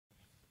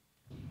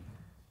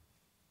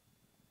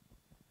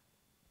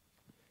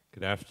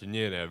Good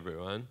afternoon,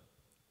 everyone.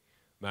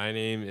 My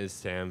name is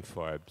Sam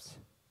Forbes.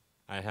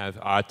 I have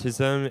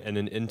autism and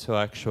an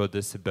intellectual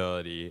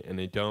disability,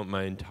 and I don't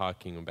mind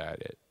talking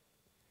about it.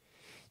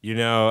 You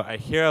know, I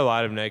hear a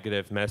lot of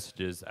negative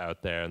messages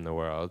out there in the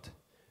world.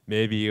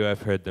 Maybe you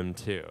have heard them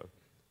too.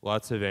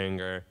 Lots of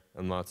anger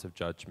and lots of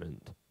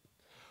judgment.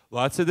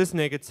 Lots of this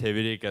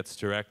negativity gets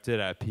directed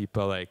at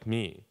people like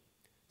me.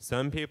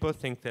 Some people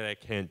think that I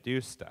can't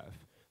do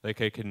stuff, like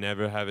I could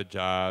never have a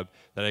job,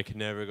 that I could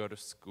never go to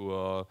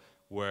school,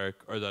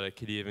 work, or that I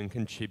could even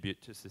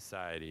contribute to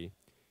society.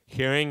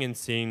 Hearing and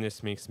seeing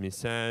this makes me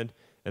sad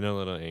and a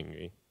little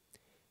angry.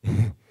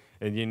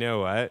 And you know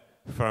what?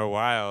 For a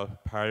while,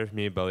 part of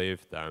me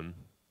believed them.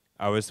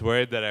 I was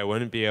worried that I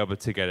wouldn't be able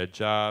to get a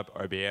job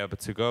or be able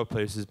to go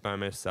places by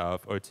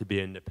myself or to be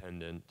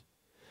independent.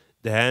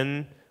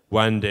 Then,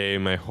 one day,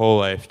 my whole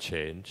life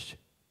changed.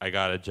 I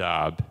got a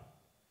job.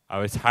 I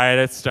was hired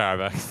at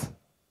Starbucks.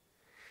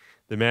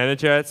 The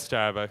manager at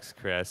Starbucks,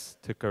 Chris,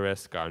 took a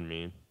risk on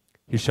me.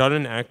 He showed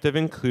an act of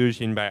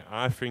inclusion by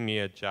offering me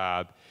a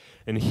job,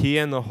 and he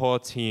and the whole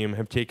team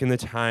have taken the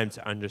time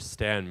to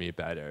understand me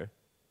better.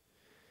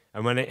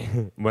 And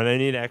when I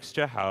need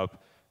extra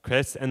help,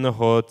 Chris and the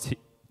whole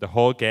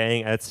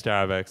gang at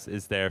Starbucks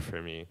is there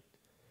for me.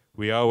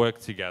 We all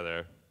work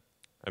together.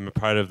 I'm a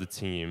part of the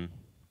team.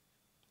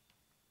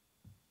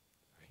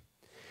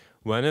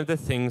 One of the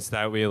things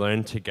that we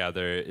learn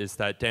together is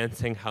that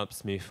dancing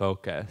helps me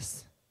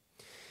focus.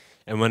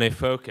 And when I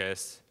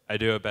focus, I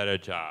do a better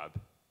job.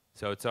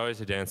 So it's always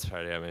a dance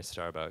party at my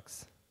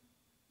Starbucks.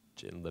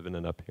 Living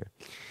it up here.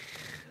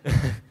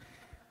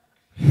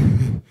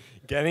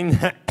 Getting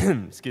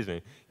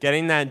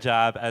that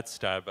job at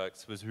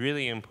Starbucks was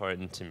really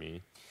important to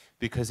me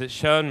because it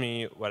showed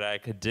me what I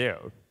could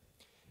do.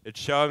 It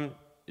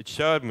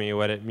showed me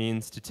what it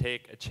means to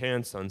take a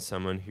chance on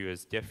someone who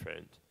is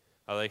different.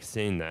 I like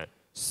saying that,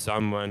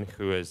 someone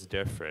who is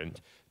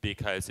different,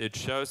 because it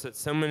shows that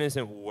someone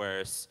isn't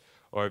worse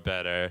or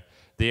better.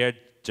 They are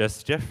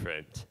just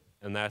different,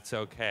 and that's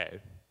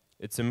okay.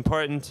 It's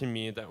important to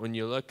me that when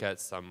you look at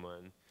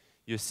someone,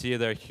 you see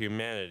their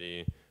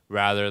humanity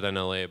rather than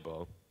a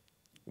label.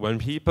 When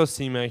people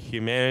see my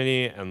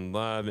humanity and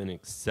love and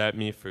accept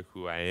me for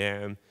who I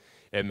am,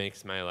 it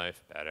makes my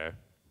life better.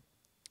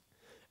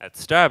 At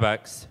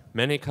Starbucks,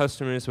 many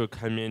customers would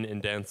come in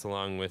and dance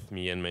along with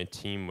me, and my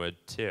team would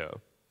too.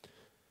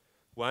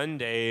 One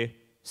day,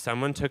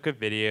 someone took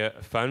a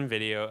fun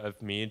video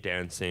of me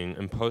dancing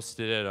and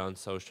posted it on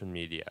social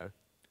media.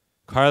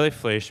 Carly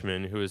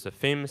Fleischman, who is a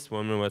famous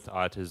woman with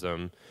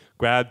autism,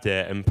 grabbed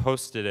it and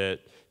posted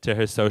it to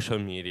her social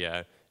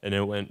media, and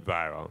it went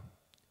viral.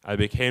 I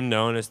became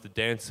known as the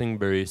dancing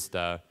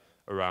barista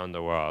around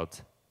the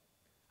world.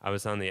 I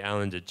was on the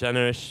Ellen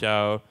DeGeneres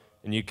show,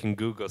 and you can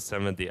Google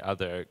some of the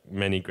other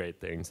many great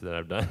things that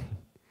I've done.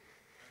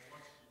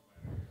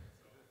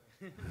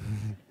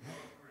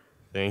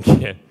 Thank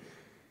you.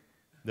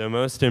 The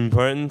most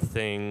important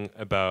thing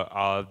about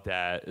all of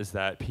that is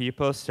that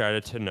people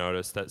started to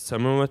notice that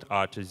someone with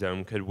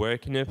autism could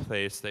work in a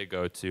place they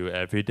go to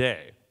every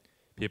day.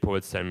 People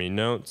would send me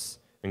notes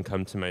and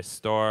come to my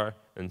store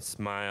and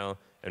smile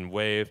and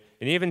wave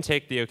and even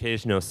take the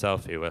occasional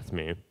selfie with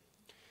me.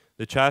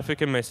 The traffic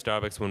in my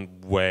Starbucks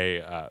went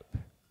way up.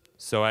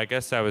 So I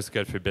guess I was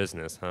good for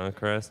business, huh,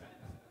 Chris?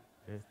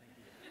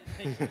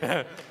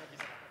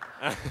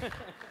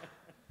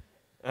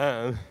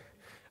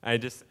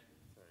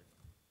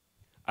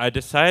 I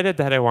decided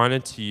that I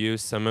wanted to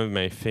use some of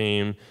my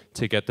fame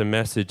to get the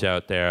message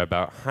out there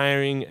about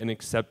hiring and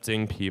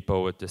accepting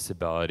people with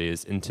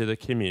disabilities into the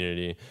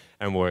community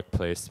and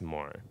workplace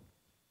more.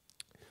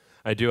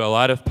 I do a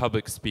lot of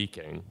public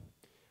speaking.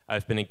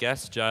 I've been a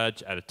guest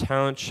judge at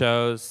talent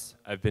shows.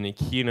 I've been a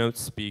keynote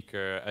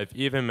speaker. I've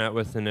even met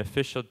with an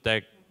official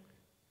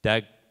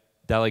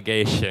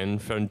delegation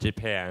from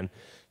Japan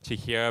to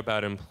hear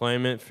about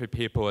employment for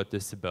people with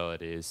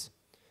disabilities.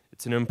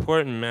 It's an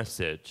important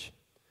message.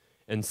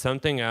 And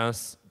something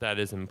else that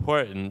is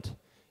important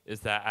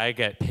is that I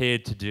get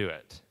paid to do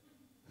it.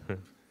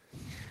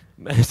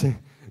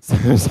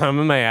 Some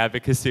of my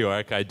advocacy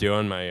work I do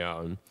on my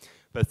own,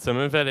 but some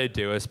of it I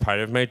do as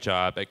part of my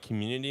job at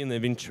Community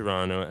Living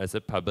Toronto as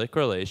a public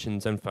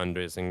relations and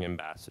fundraising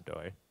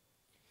ambassador.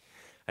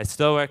 I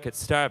still work at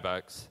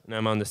Starbucks, and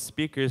I'm on the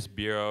Speakers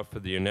Bureau for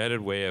the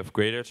United Way of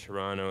Greater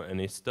Toronto, and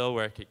I still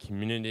work at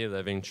Community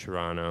Living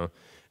Toronto,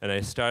 and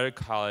I started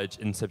college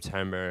in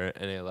September,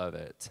 and I love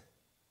it.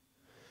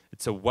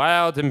 It's a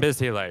wild and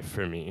busy life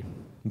for me,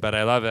 but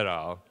I love it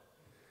all.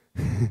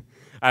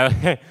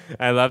 I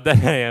love that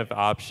I have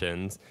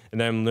options,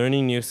 and I'm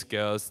learning new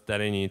skills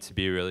that I need to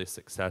be really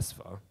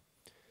successful.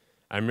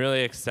 I'm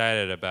really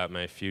excited about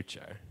my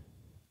future.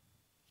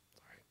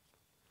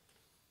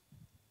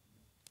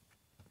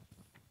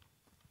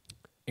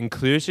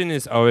 Inclusion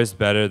is always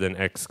better than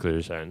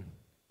exclusion.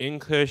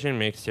 Inclusion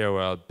makes your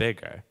world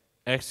bigger.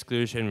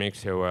 Exclusion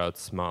makes your world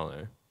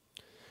smaller.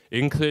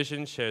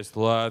 Inclusion shares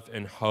love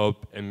and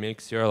hope and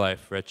makes your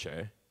life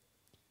richer.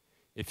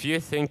 If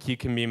you think you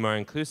can be more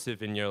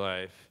inclusive in your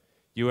life,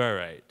 you are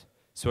right.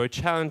 So I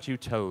challenge you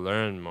to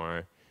learn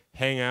more,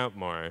 hang out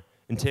more,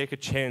 and take a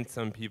chance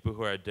on people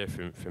who are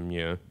different from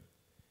you.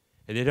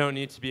 And you don't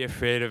need to be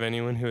afraid of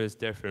anyone who is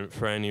different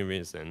for any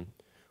reason,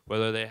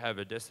 whether they have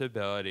a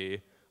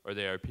disability, or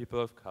they are people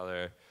of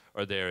color,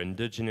 or they are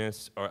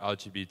indigenous or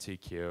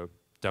LGBTQ.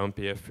 Don't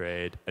be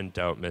afraid and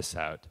don't miss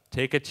out.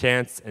 Take a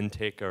chance and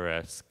take a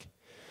risk.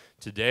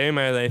 Today,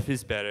 my life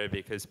is better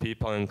because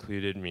people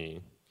included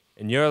me.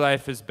 And your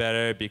life is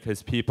better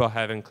because people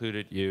have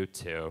included you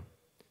too.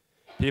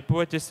 People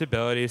with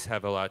disabilities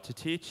have a lot to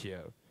teach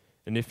you.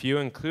 And if you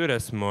include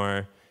us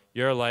more,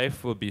 your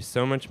life will be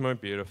so much more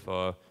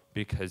beautiful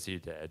because you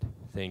did.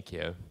 Thank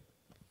you.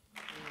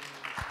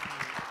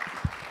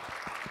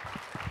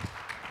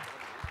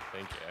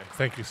 Thank you.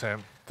 Thank you,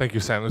 Sam. Thank you,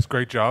 Sam. That's a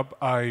great job.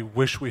 I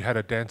wish we had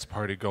a dance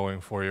party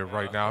going for you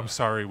right now. I'm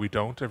sorry we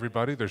don't,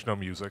 everybody. There's no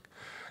music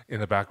in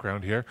the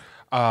background here.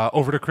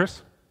 Over to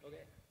Chris. Okay.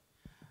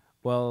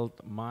 Well,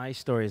 my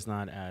story is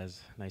not as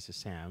nice as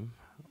Sam,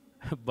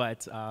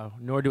 but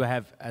nor do I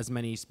have as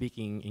many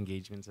speaking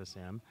engagements as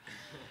Sam.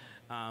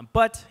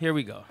 But here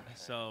we go.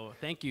 So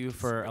thank you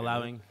for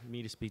allowing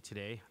me to speak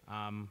today.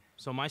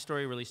 So my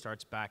story really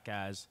starts back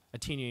as a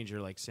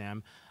teenager like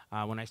Sam,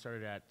 when I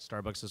started at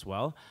Starbucks as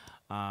well.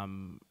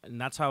 And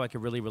that's how I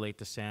could really relate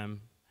to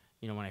Sam,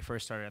 you know, when I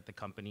first started at the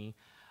company.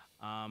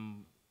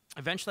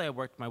 Eventually I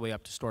worked my way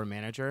up to store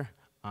manager.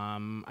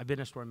 I've been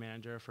a store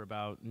manager for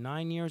about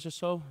 9 years or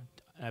so.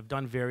 I've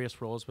done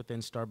various roles within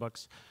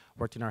Starbucks,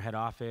 worked in our head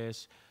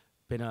office,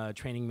 been a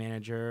training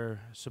manager,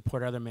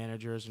 support other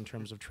managers in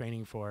terms of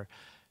training for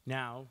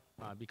now,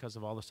 because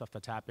of all the stuff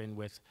that's happened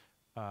with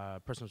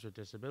persons with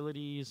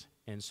disabilities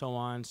and so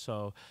on.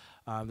 So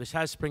this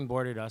has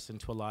springboarded us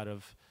into a lot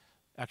of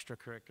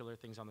extracurricular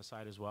things on the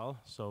side as well,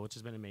 so which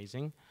has been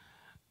amazing.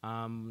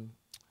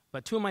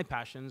 But two of my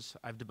passions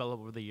I've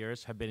developed over the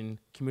years have been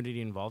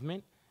community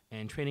involvement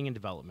and training and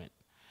development.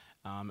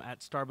 At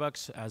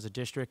Starbucks, as a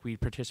district, we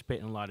participate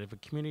in a lot of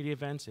community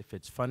events, if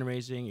it's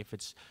fundraising, if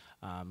it's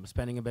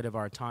spending a bit of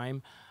our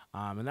time.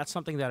 And that's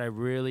something that I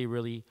really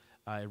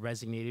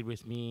resonated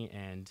with me,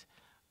 and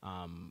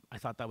I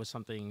thought that was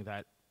something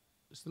that,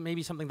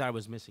 maybe something that I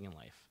was missing in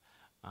life.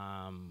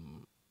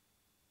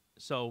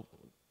 So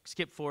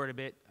skip forward a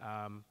bit,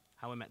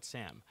 how I met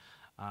Sam.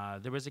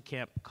 There was a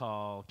camp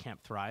called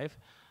Camp Thrive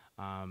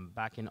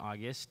back in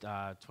August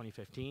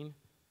 2015.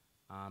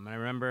 And I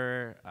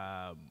remember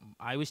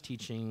I was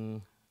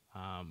teaching,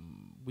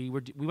 we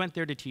went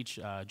there to teach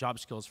job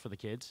skills for the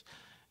kids,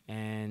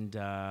 and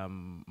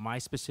my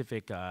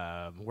specific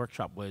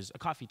workshop was a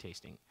coffee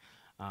tasting.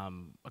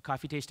 A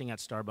coffee tasting at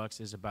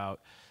Starbucks is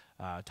about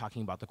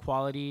talking about the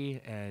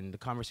quality and the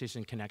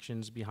conversation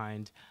connections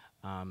behind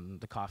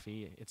the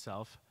coffee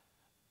itself.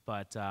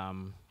 But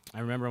I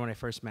remember when I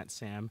first met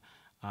Sam,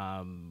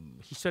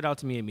 he stood out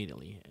to me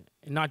immediately,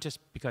 and not just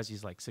because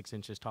he's like 6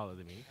 inches taller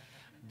than me,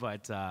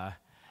 but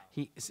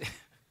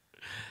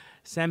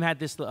Sam had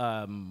this,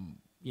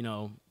 you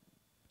know,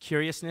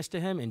 curiousness to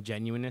him and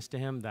genuineness to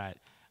him that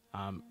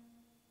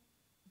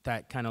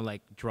that kind of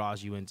like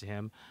draws you into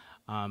him.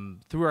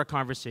 Through our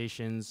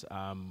conversations,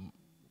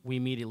 we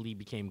immediately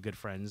became good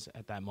friends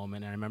at that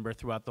moment. And I remember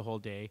throughout the whole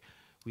day,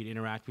 we'd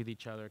interact with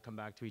each other, come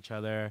back to each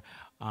other.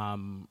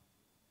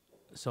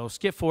 So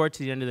skip forward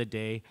to the end of the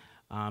day.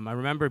 I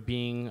remember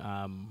being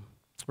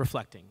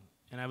reflecting,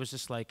 and I was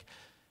just like,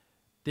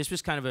 this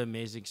was kind of an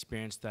amazing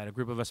experience that a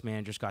group of us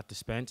managers got to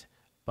spend,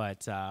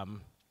 but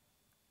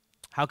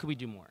how could we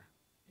do more?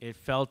 It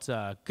felt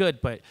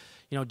good, but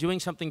you know, doing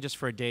something just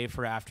for a day,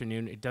 for an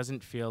afternoon, it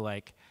doesn't feel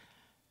like,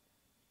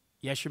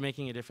 yes, you're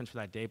making a difference for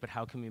that day, but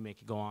how can we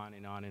make it go on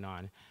and on and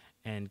on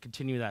and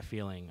continue that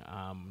feeling?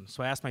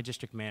 So I asked my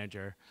district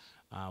manager,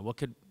 what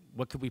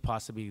could we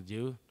possibly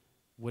do?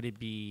 Would it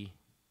be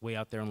way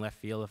out there in left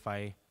field if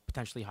I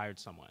potentially hired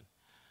someone?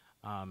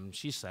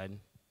 She said,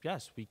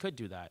 yes, we could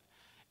do that.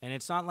 And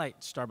it's not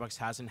like Starbucks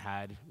hasn't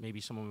had maybe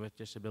someone with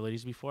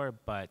disabilities before,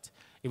 but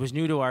it was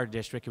new to our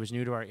district, it was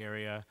new to our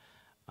area.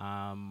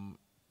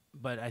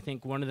 But I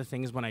think one of the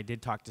things when I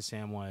did talk to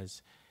Sam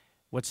was,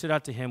 what stood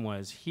out to him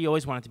was he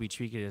always wanted to be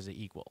treated as an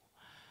equal.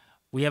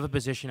 We have a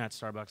position at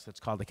Starbucks that's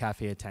called the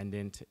cafe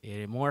attendant.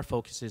 It more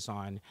focuses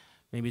on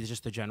maybe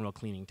just the general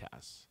cleaning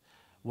tasks.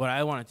 What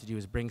I wanted to do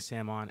is bring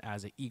Sam on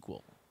as an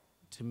equal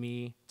to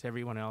me, to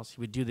everyone else. He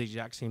would do the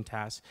exact same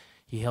tasks.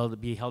 He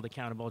be held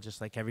accountable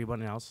just like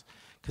everyone else.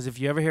 Because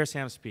if you ever hear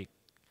Sam speak,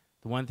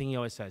 the one thing he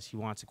always says, he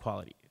wants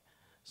equality.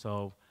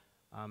 So,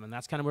 and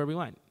that's kind of where we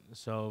went.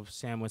 So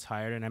Sam was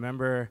hired, and I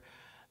remember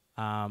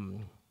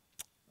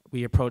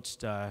we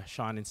approached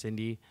Sean and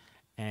Cindy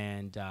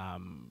and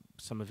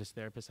some of his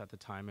therapists at the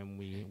time, and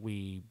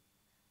we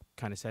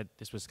kind of said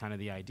this was kind of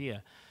the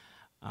idea.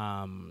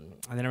 And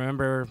then I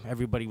remember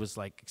everybody was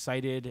like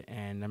excited,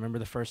 and I remember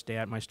the first day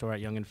at my store at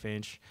Young and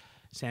Finch,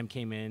 Sam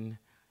came in,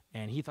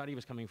 and he thought he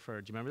was coming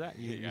for, do you remember that?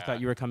 You thought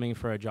you were coming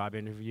for a job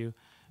interview,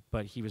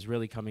 but he was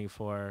really coming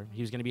for,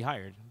 he was going to be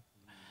hired.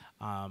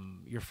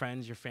 Your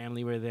friends, your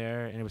family were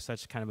there, and it was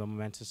such kind of a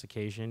momentous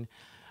occasion.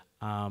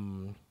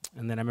 And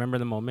then I remember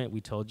the moment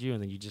we told you,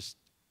 and then you just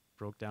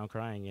broke down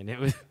crying, and it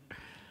was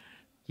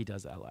he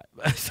does that a lot.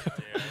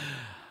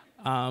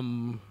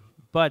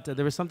 But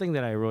there was something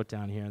that I wrote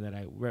down here that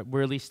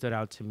really stood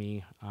out to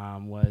me. I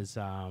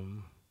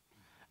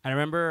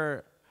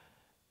remember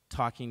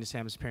talking to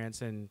Sam's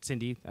parents, and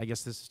Cindy, I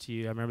guess this is to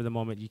you. I remember the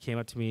moment you came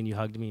up to me and you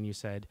hugged me and you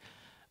said,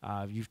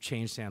 "You've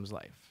changed Sam's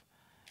life."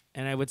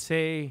 And I would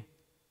say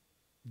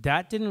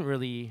that didn't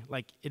really,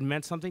 it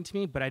meant something to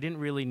me, but I didn't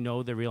really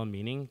know the real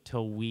meaning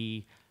till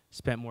we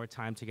spent more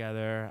time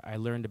together. I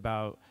learned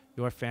about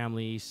your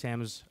family,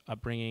 Sam's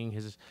upbringing,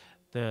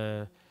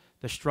 the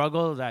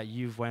struggle that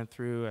you've went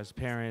through as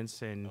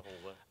parents, and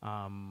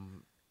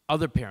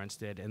other parents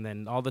did, and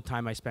then all the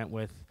time I spent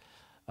with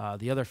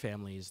the other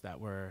families that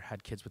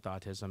had kids with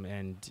autism,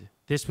 and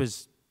this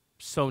was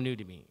so new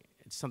to me.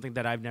 It's something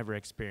that I've never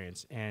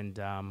experienced, and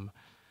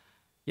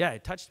yeah,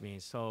 it touched me.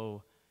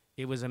 So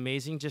it was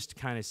amazing just to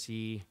kind of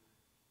see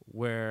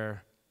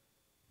where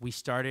we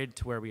started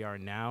to where we are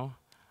now.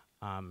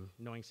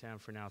 Knowing Sam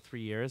for now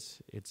 3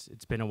 years,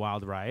 it's been a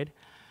wild ride.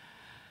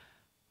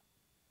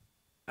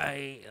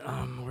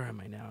 Where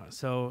am I now?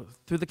 So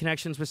through the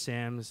connections with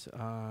Sam's,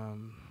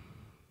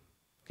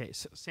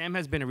 so Sam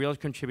has been a real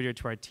contributor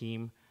to our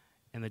team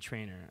and the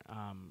trainer.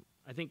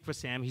 I think for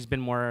Sam, he's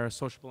been more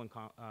sociable and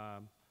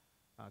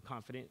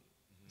confident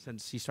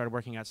since he started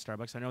working at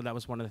Starbucks. I know that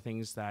was one of the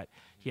things that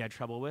he had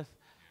trouble with,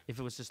 if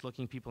it was just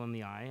looking people in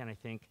the eye, and I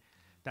think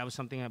that was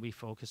something that we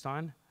focused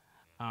on.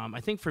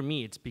 I think for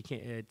me,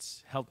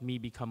 it's helped me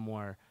become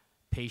more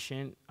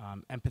patient,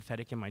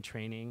 empathetic in my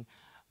training,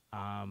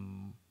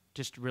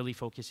 just really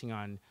focusing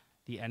on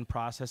the end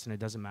process, and it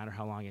doesn't matter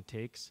how long it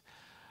takes.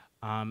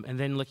 And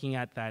then looking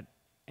at that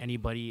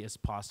anybody is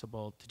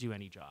possible to do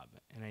any job.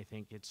 And I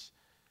think it's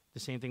the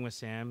same thing with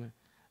Sam.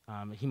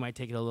 He might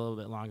take it a little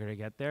bit longer to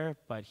get there,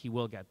 but he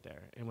will get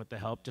there. And with the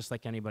help, just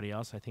like anybody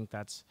else, I think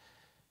that's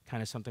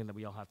kind of something that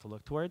we all have to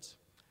look towards.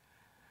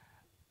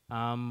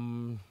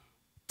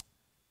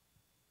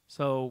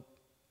 So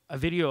a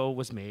video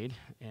was made,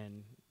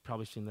 and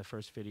probably seen the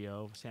first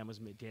video. Sam was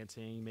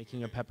dancing,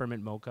 making a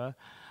peppermint mocha.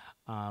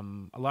 A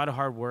lot of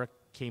hard work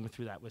came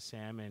through that with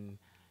Sam, and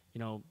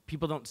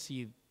people don't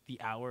see the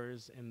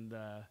hours and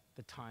the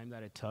time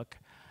that it took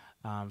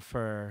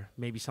for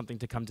maybe something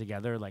to come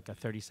together, like a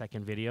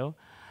 30-second video.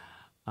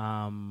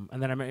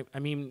 And then I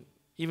mean,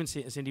 even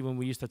Cindy, when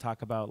we used to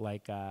talk about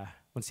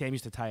when Sam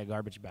used to tie a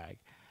garbage bag,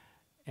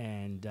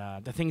 and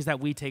the things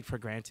that we take for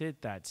granted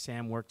that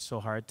Sam worked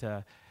so hard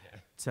to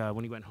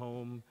when he went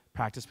home,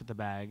 practice with the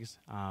bags.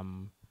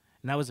 And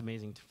that was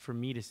amazing for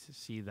me to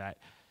see that,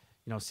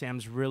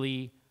 Sam's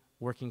really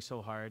working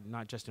so hard,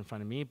 not just in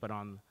front of me, but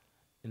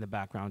in the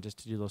background, just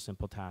to do those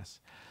simple tasks.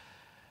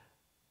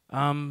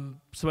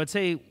 So I'd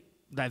say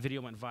that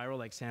video went viral,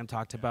 like Sam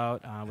talked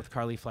about, with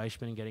Carly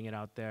Fleischman and getting it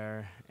out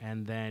there.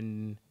 And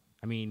then,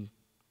 I mean,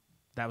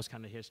 that was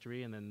kind of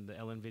history. And then the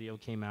Ellen video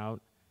came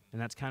out,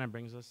 and that's kind of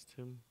brings us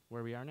to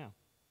where we are now.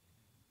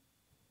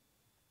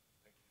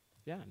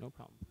 Yeah, no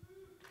problem.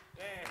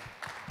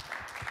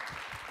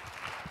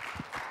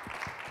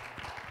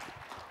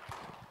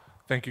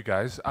 Thank you,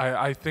 guys.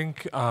 I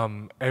think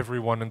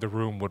everyone in the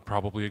room would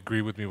probably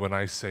agree with me when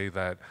I say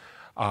that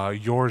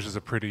yours is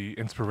a pretty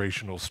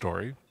inspirational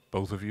story,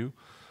 both of you,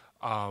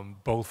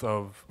 both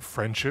of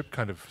friendship,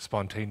 kind of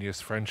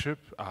spontaneous friendship,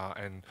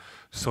 and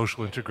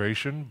social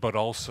integration, but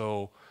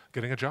also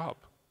getting a job,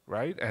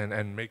 right?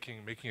 And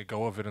making a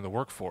go of it in the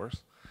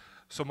workforce.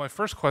 So my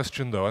first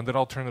question, though, and then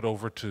I'll turn it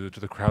over to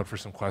the crowd for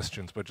some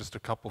questions, but just a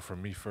couple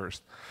from me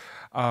first.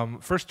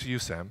 First to you,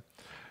 Sam.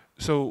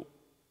 So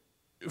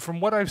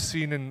from what I've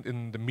seen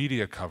in the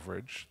media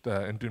coverage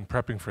and in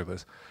prepping for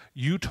this,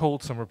 you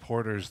told some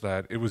reporters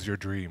that it was your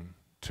dream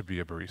to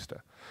be a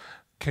barista.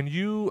 Can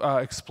you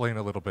explain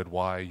a little bit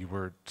why you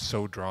were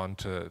so drawn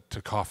to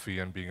coffee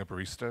and being a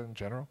barista in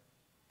general?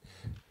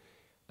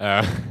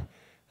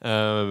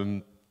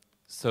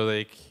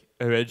 So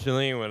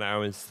originally when I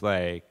was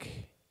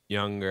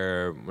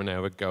younger, when I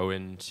would go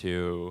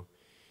into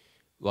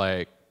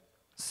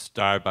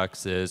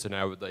Starbucks and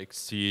I would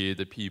see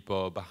the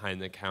people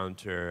behind the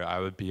counter, I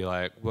would be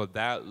like, well,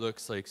 that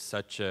looks like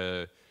such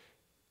a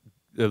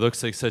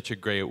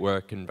great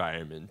work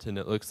environment, and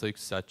it looks like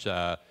such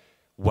a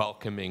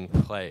welcoming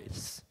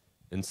place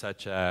and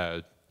such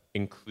a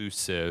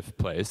inclusive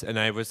place. And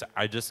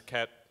I just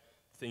kept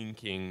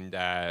thinking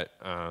that,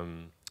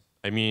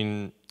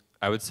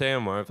 I would say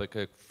I'm more of a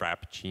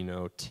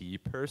Frappuccino tea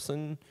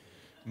person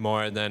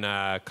more than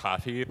a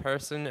coffee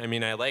person.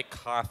 I like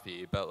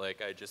coffee, but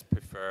I just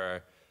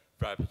prefer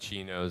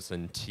Frappuccinos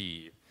and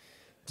tea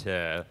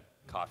to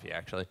coffee,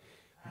 actually.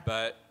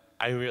 But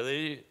I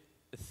really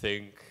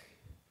think,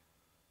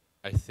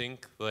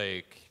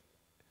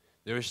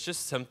 there was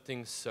just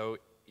something so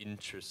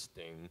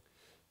interesting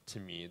to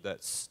me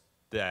that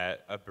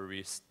a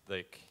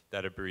barista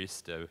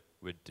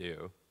would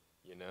do,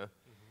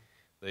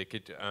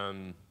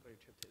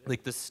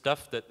 the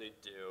stuff that they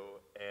do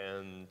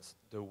and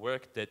the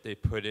work that they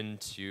put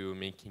into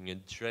making a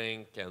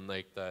drink, and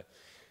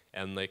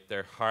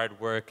their hard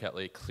work at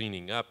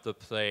cleaning up the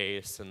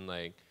place, and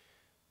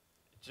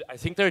I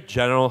think their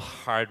general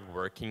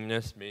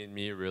hardworkingness made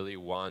me really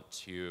want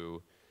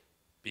to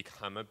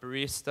become a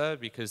barista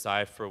because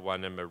I, for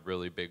one, am a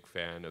really big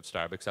fan of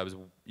Starbucks. I was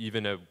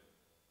even a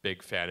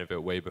big fan of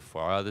it way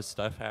before all this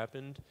stuff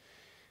happened.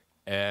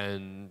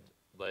 And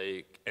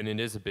and it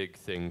is a big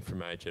thing for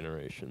my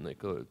generation.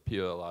 Like a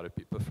lot of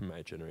people from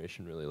my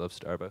generation really love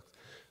Starbucks.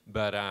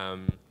 But I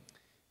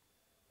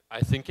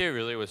think it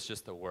really was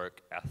just the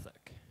work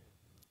ethic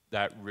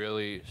that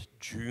really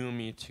drew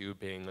me to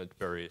being a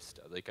barista.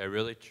 Like I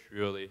really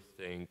truly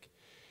think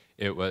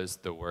it was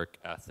the work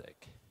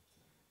ethic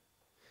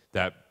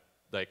that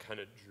kind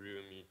of drew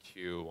me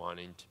to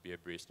wanting to be a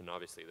barista, and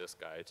obviously this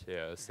guy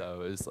too.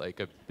 So it was like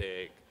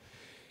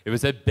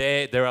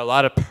there were a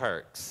lot of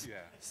perks. Yeah.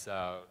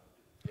 So,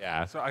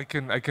 yeah. So I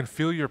can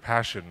feel your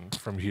passion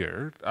from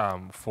here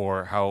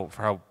for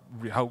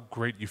how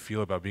great you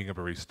feel about being a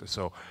barista.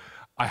 So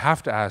I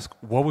have to ask,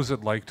 what was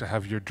it like to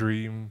have your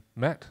dream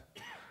met,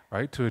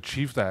 right? To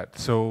achieve that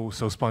so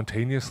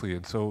spontaneously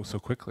and so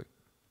quickly.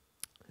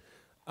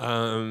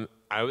 I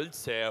would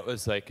say it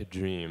was like a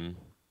dream.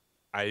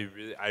 I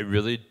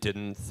really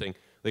didn't think,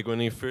 like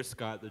when I first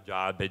got the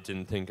job, I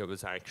didn't think it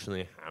was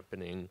actually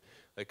happening.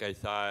 Like I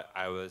thought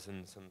I was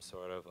in some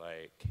sort of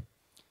like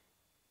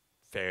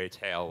fairy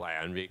tale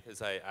land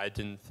because I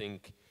didn't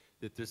think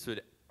that this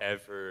would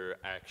ever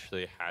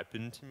actually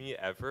happen to me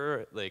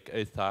ever. Like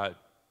I thought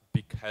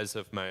because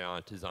of my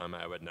autism,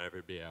 I would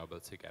never be able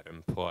to get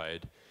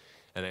employed.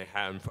 And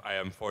I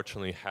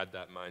unfortunately had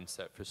that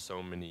mindset for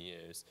so many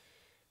years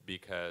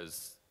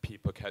because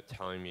people kept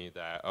telling me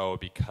that, oh,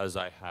 because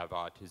I have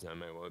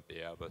autism, I won't be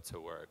able to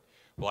work.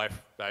 Well,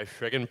 I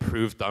friggin'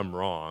 proved them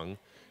wrong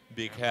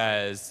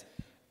because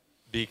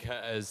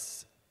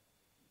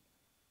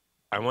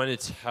I want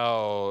to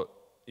tell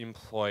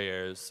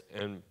employers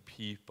and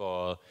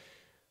people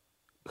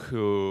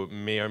who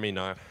may or may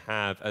not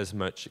have as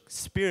much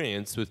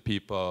experience with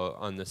people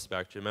on the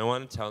spectrum, I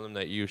want to tell them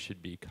that you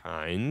should be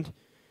kind,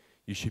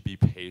 you should be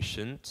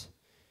patient,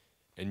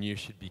 and you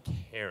should be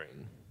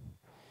caring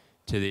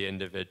to the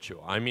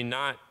individual. I mean,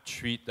 not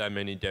treat them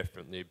any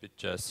differently, but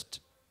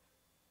just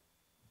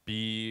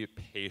be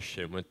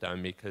patient with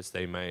them because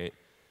they might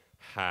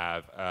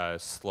have a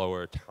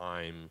slower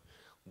time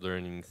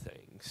learning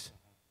things.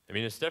 I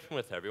mean, it's different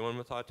with everyone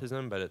with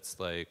autism, but it's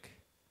like,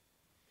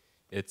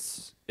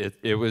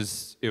 it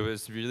was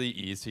really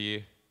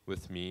easy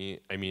with me.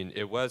 I mean,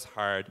 it was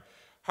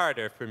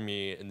harder for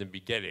me in the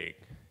beginning.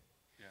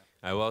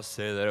 Yeah. I will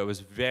say that it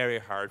was very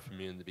hard for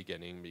me in the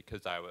beginning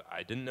because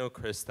I didn't know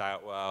Chris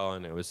that well,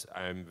 and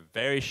I'm a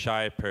very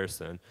shy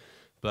person,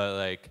 but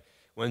like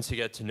once you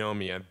get to know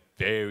me, I'm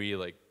very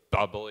like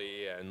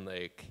bubbly and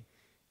like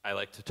I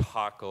like to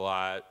talk a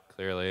lot,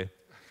 clearly,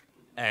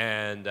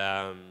 and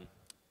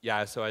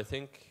yeah. So I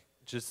think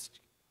just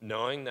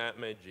knowing that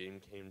my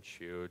dream came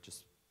true,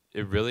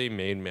 it really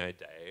made my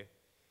day.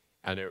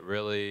 And it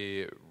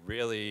really,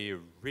 really,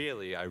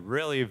 really, I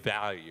really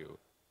value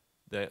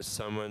that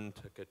someone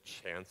took a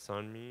chance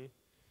on me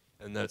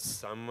and that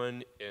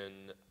someone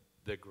in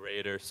the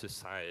greater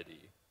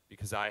society,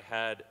 because I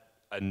had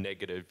a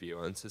negative view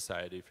on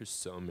society for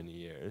so many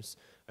years.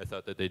 I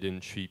thought that they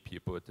didn't treat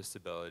people with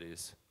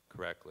disabilities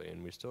correctly,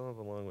 and we still have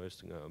a long ways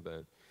to go,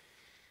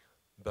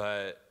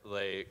 but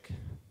like,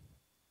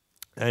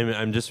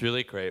 I'm just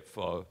really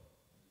grateful,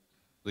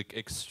 like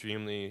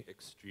extremely,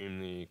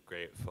 extremely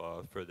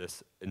grateful for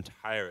this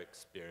entire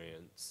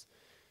experience.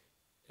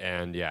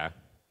 And yeah,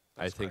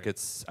 I think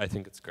it's great.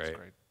 That's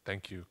great.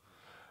 Thank you.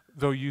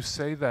 Though you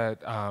say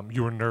that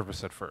you were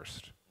nervous at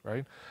first,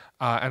 right?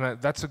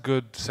 And that's a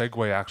good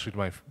segue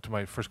actually to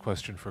my first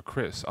question for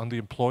Chris. On the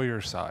employer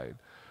side,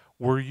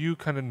 were you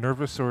kind of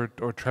nervous or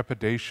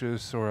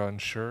trepidatious or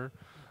unsure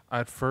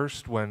at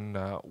first when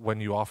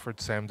you offered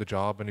Sam the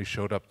job and he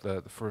showed up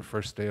for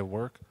first day of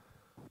work?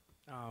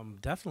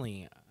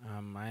 Definitely.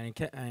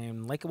 I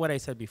like what I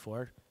said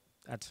before.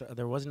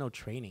 There was no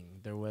training.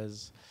 There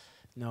was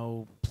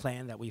no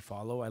plan that we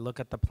follow. I look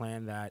at the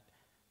plan that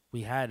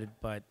we had,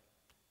 but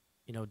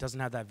it doesn't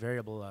have that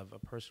variable of a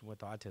person with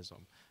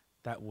autism.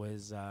 That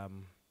was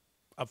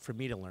up for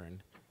me to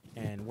learn.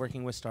 And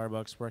working with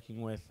Starbucks,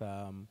 working with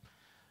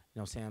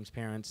Sam's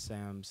parents,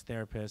 Sam's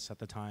therapist at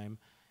the time,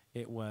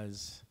 it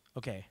was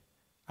okay.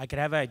 I could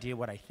have an idea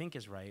what I think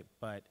is right,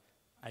 but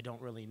I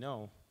don't really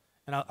know.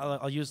 And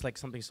I'll use like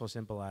something so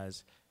simple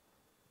as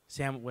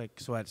Sam.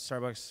 So at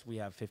Starbucks we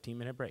have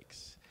 15-minute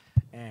breaks,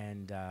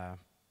 and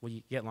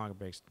you get longer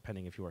breaks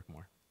depending if you work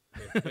more.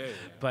 Yeah.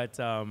 But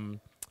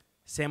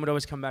Sam would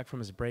always come back from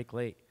his break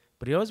late,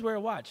 but he always wear a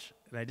watch,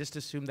 and I just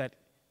assumed that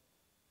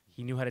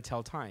he knew how to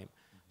tell time.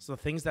 So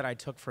the things that I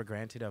took for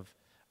granted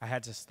I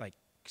had to like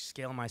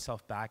scale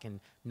myself back and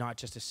not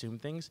just assume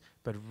things,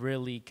 but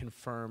really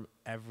confirm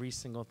every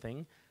single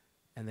thing,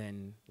 and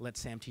then let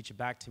Sam teach it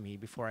back to me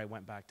before I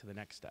went back to the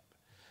next step.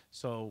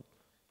 So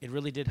it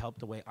really did help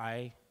the way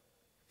I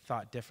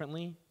thought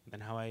differently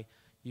and how I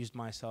used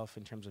myself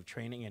in terms of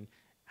training and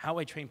how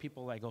I train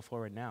people I go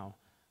forward now.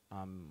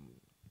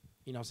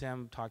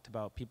 Sam talked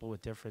about people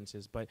with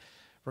differences, but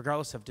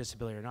regardless of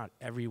disability or not,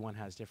 everyone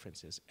has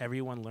differences.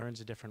 Everyone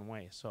learns a different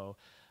way. So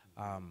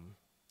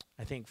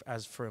I think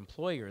as for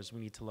employers, we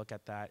need to look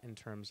at that in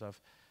terms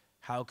of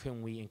how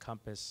can we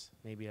encompass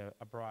maybe a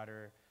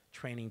broader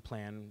training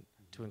plan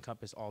to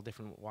encompass all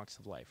different walks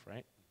of life,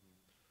 right?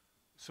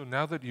 So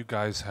now that you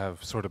guys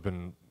have sort of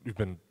you've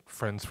been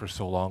friends for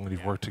so long and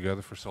you've worked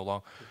together for so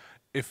long,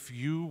 if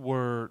you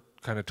were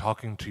kind of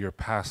talking to your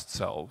past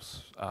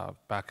selves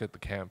back at the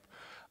camp,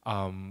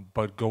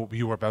 but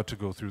you were about to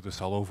go through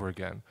this all over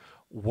again,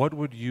 what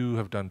would you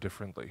have done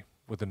differently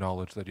with the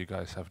knowledge that you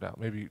guys have now?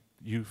 Maybe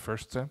you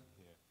first, Sam?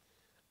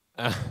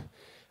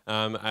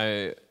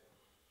 I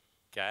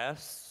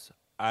guess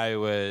I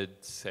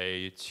would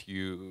say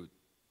to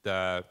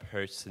the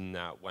person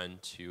that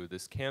went to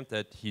this camp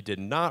that he did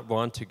not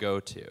want to go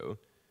to,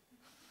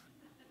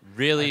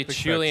 really,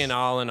 truly, and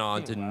all in all,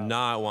 did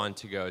not want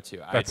to go to.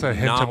 That's I a did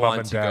hint not to mom want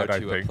and to go dad, I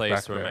to a think, place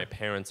back where there. my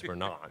parents were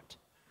not.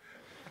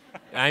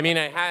 I mean,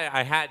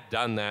 I had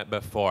done that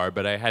before,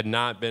 but I had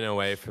not been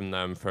away from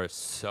them for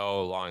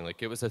so long.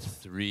 Like, it was a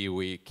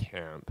 3-week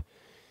camp.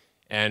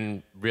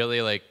 And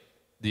really, like,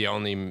 the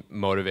only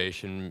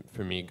motivation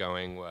for me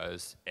going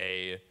was,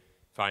 A,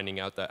 finding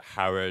out that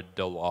Howard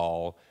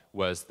Dalal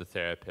was the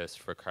therapist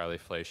for Carly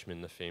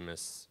Fleischman, the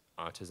famous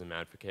autism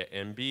advocate,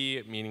 and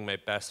B, meeting my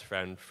best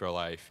friend for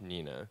life,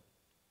 Nina.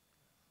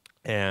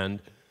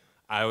 And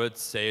I would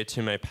say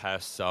to my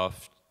past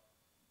self,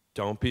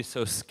 don't be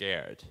so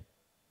scared.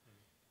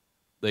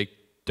 Like,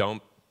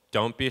 don't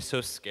be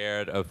so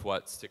scared of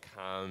what's to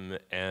come,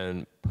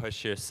 and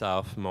push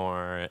yourself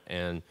more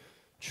and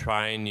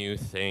try new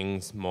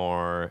things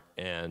more,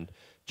 and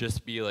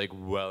just be like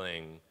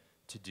willing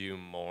to do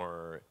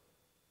more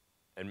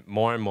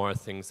and more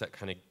things that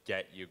kind of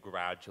get you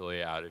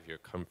gradually out of your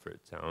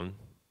comfort zone.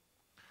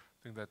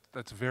 I think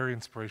that's very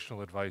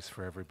inspirational advice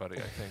for everybody,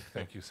 I think.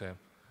 Thank you, Sam.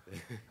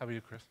 How about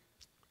you, Chris?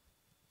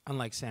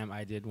 Unlike Sam,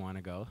 I did want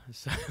to go.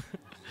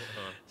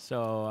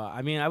 So,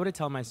 I mean, I would have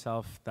told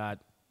myself that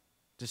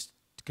just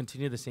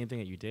continue the same thing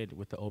that you did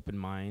with the open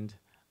mind.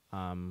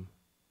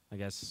 I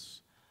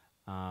guess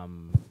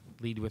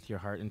lead with your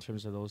heart in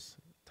terms of those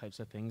types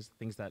of things.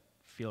 Things that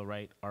feel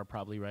right are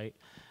probably right.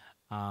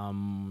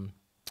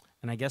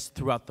 And I guess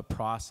throughout the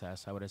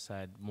process, I would have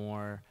said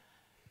more,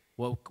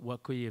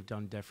 what could you have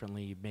done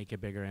differently, make a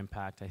bigger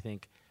impact? I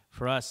think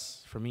for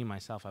us, for me,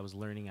 myself, I was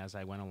learning as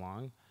I went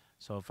along.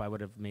 So if I would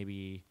have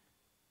maybe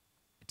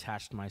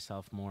attached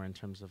myself more in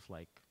terms of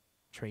like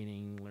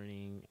training,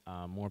 learning,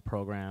 more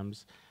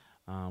programs,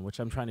 which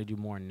I'm trying to do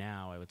more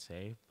now, I would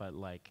say, but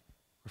like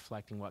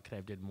reflecting what could I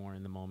have did more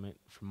in the moment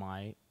for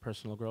my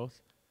personal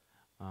growth.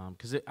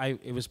 Because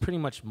it was pretty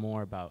much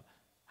more about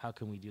how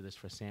can we do this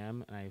for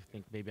Sam, and I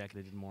think maybe I could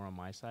have did more on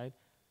my side,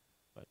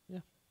 but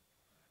yeah.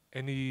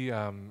 Any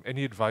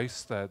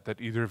advice that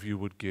either of you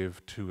would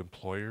give to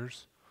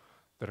employers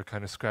that are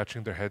kind of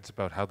scratching their heads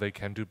about how they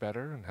can do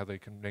better and how they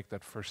can make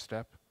that first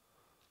step?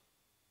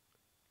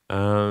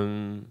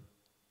 I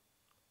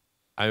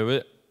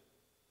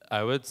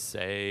would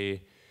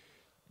say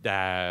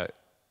that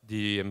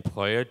the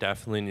employer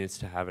definitely needs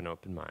to have an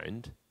open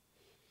mind,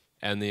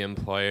 and the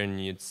employer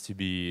needs to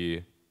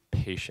be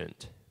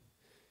patient,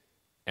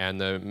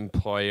 and the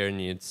employer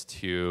needs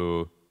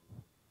to,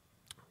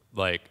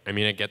 like, I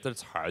mean, I get that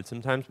it's hard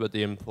sometimes, but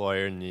the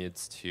employer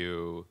needs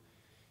to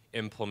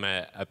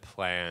implement a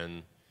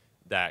plan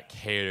that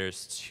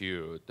caters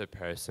to the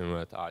person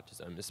with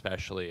autism,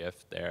 especially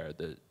if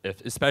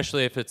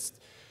it's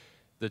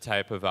the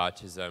type of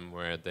autism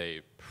where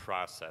they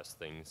process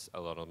things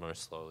a little more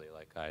slowly,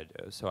 like I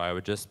do. So I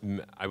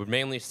would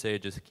mainly say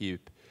just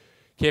keep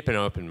an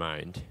open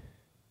mind.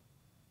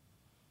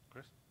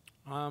 Chris?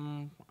 I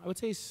would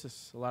say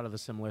a lot of the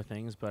similar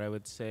things, but I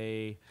would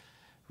say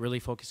really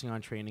focusing on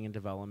training and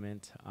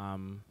development,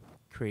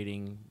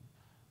 creating,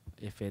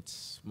 if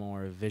it's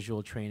more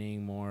visual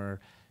training, more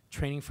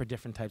training for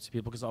different types of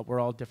people, because we're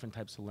all different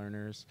types of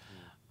learners.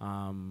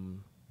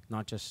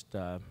 Not just,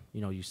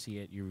 you see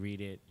it, you read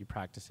it, you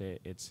practice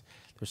it. There's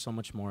so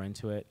much more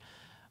into it.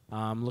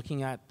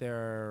 Looking at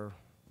their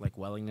like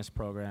willingness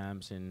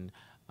programs and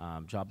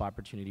job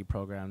opportunity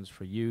programs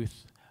for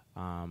youth,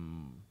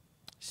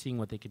 seeing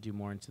what they could do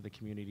more into the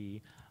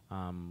community.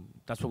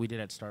 That's what we did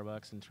at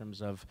Starbucks in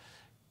terms of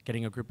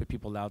getting a group of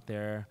people out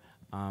there,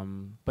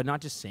 but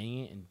not just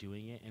saying it and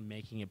doing it and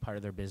making it part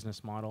of their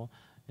business model,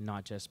 and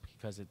not just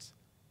because it's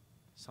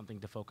something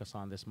to focus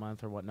on this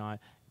month or whatnot.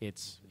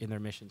 It's in their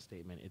mission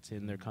statement. It's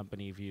in their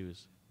company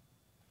views.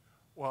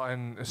 Well,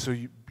 and so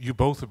you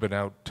both have been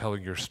out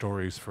telling your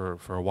stories for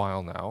a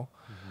while now.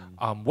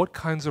 Mm-hmm. What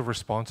kinds of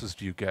responses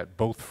do you get,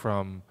 both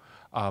from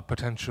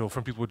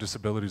from people with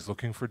disabilities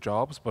looking for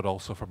jobs, but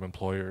also from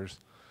employers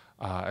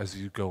as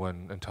you go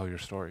and tell your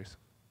stories?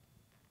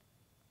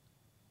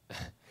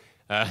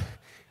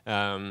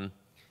 From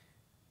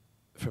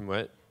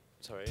what?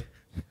 Sorry.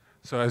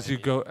 So as you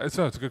go, it's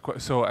a good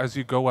question. So as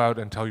you go out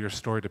and tell your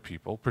story to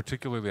people,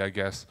 particularly, I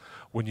guess,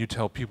 when you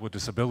tell people with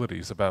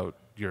disabilities about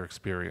your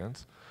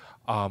experience,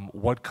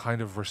 what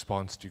kind of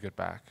response do you get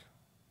back?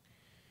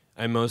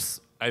 I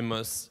most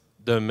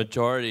the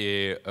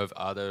majority of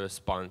other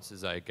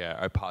responses I get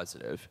are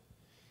positive.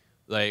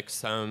 Like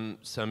some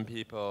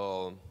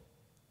people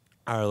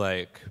are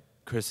like,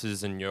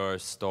 Chris's and your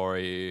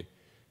story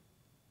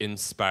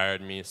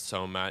inspired me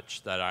so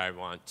much that I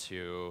want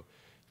to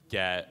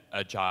get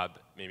a job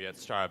maybe at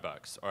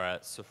Starbucks or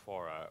at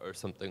Sephora or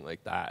something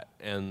like that.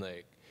 And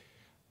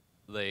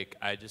like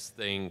I just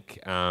think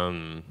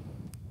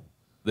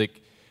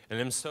like, and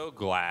I'm so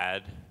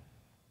glad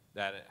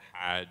that it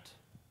had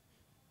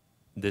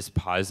this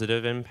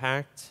positive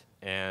impact.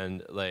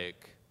 And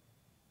like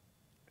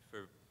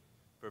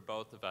for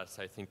both of us,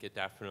 I think it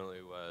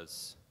definitely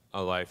was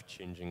a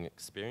life-changing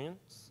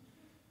experience,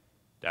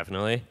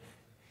 definitely.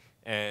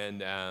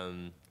 And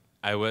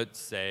I would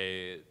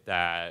say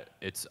that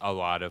it's a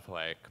lot of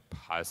like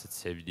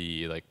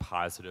positivity, like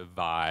positive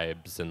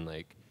vibes, and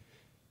like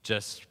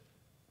just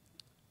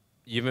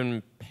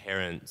even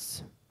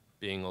parents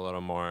being a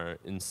little more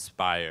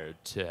inspired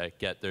to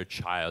get their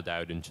child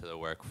out into the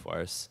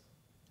workforce.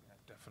 Yeah,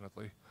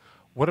 definitely.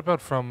 What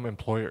about from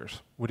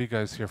employers? What do you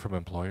guys hear from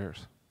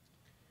employers?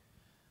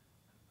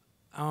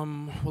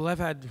 Well, I've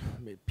had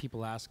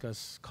people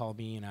call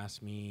me and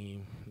ask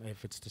me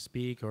if it's to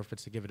speak or if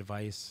it's to give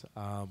advice,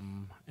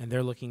 and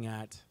they're looking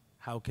at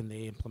how can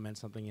they implement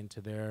something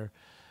into their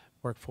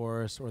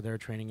workforce or their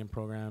training and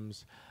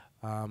programs.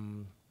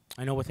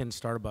 I know within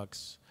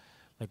Starbucks,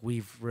 like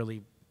we've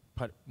really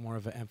put more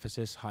of an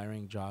emphasis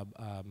hiring job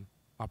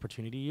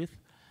opportunity youth,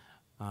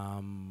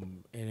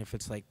 and if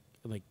it's like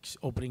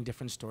opening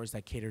different stores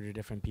that cater to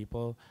different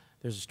people.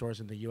 There's stores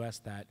in the U.S.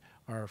 that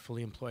are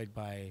fully employed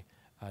by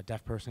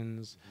deaf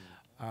persons,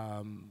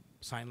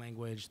 sign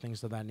language,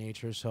 things of that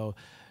nature. So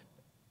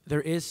there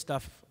is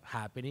stuff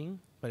happening,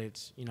 but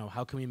it's,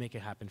 how can we make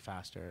it happen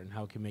faster and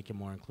how can we make it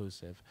more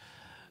inclusive?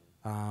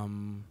 I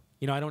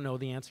don't know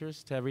the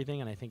answers to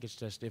everything, and I think it's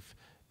just if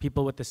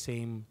people with the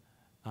same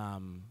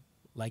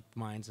like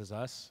minds as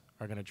us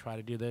are going to try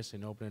to do this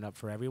and open it up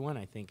for everyone,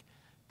 I think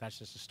that's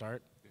just a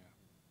start.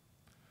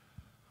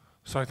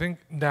 So I think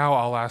now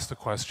I'll ask the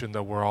question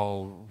that we're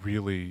all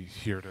really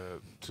here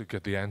to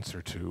get the answer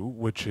to,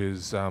 which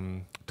is,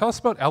 tell us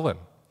about Ellen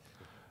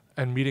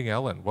and meeting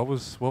Ellen. What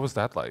was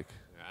that like,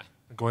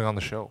 going on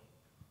the show?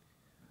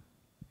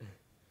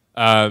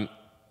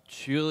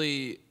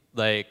 Truly,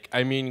 like,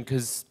 I mean,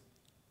 because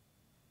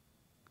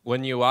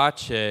when you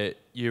watch it,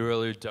 you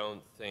really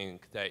don't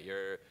think that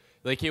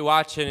you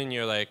watch it and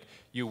you're like,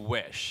 you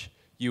wish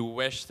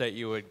that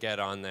you would get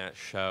on that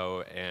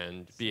show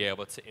and be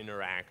able to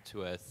interact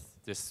with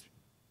this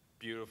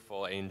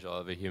beautiful angel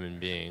of a human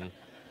being.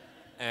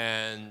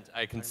 And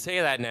I can say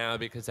that now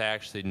because I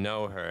actually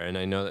know her, and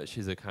I know that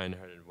she's a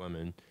kind-hearted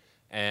woman.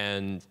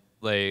 And,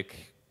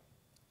 like,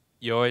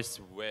 you always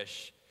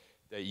wish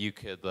that you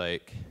could,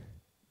 like,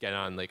 get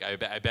on. Like,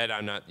 I bet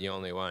I'm not the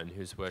only one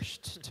who's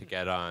wished to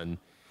get on.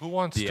 Who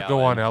wants to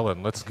go on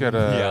Ellen? Let's get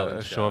a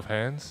show of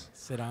hands.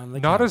 Sit on the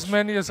Not couch. as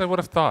many as I would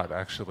have thought,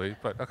 actually,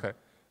 but okay.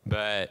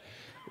 But,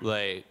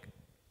 like,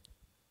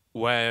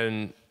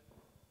 when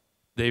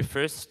they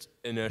first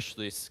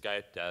initially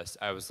Skyped us,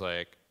 I was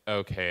like,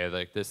 okay,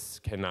 like, this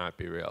cannot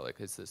be real. Like,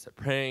 is this a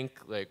prank?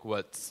 Like,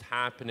 what's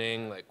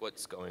happening? Like,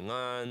 what's going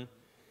on?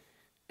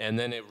 And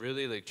then it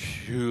really, like,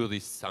 truly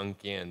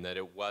sunk in that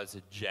it was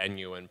a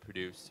genuine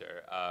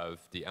producer of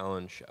The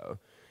Ellen Show.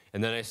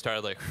 And then I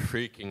started, like,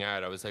 freaking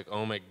out. I was like,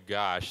 oh, my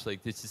gosh,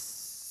 like, this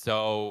is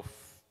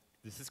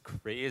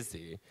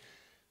crazy.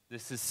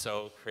 This is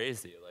so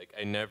crazy. Like,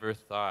 I never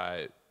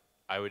thought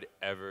I would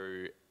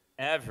ever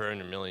in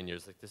a million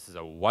years, like, this is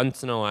a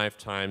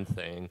once-in-a-lifetime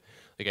thing.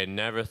 Like, I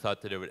never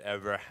thought that it would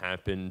ever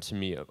happen to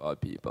me, of all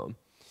people.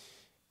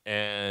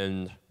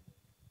 And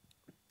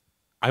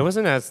I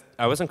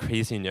wasn't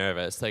crazy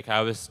nervous. Like, I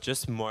was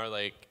just more,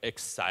 like,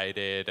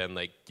 excited and,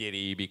 like,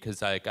 giddy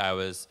because, like, I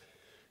was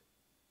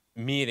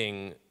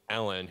meeting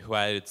Ellen, who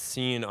I had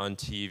seen on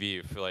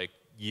TV for, like,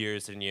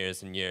 years and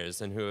years and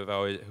years, and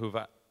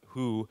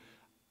who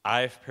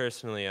I've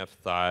personally have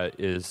thought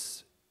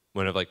is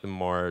one of, like, the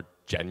more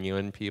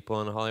genuine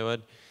people in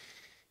Hollywood,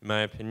 in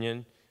my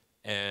opinion.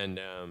 And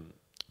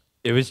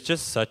it was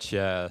just such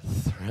a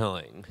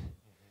thrilling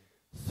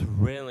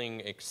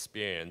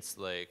experience,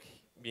 like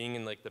being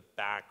in, like, the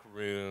back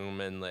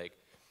room and like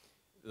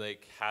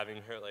having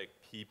her, like,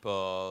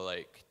 people,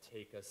 like,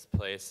 take us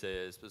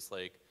places was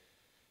like,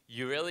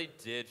 you really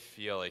did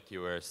feel like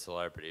you were a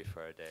celebrity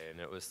for a day,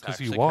 and it was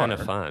actually kind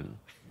of fun.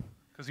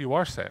 Because you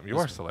are, Sam. You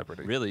are a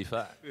celebrity. Really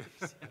fun.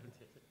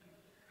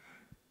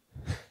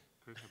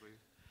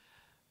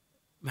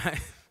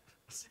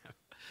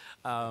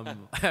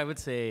 I would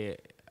say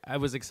I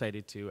was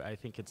excited too. I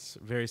think it's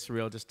very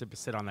surreal just to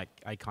sit on that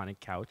iconic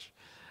couch.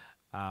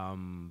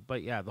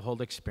 But yeah, the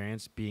whole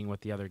experience being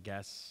with the other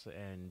guests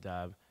and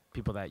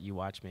people that you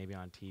watch maybe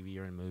on TV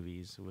or in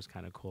movies was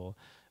kind of cool.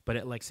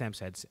 But like Sam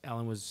said,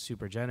 Ellen was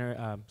super genuine,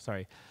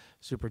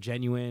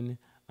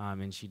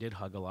 and she did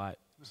hug a lot.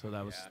 So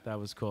that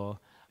was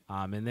cool.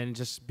 And then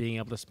just being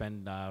able to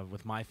spend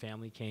with my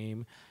family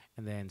came,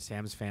 and then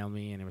Sam's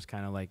family, and it was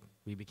kind of like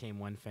we became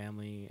one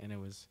family, and it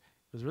was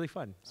really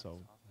fun. So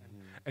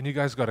And you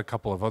guys got a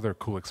couple of other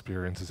cool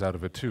experiences out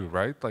of it too,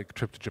 right? Like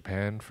trip to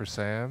Japan for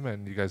Sam,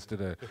 and you guys did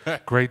a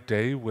great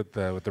day with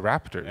the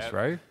Raptors, Yep.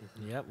 right?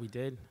 Yeah, we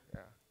did.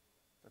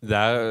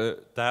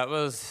 That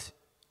was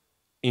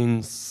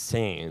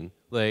insane.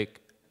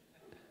 Like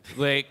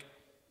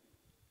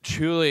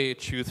truly,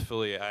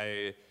 truthfully,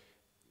 I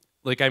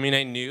mean,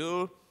 I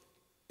knew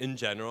in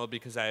general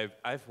because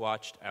I've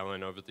watched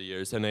Ellen over the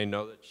years, and I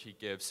know that she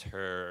gives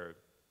her,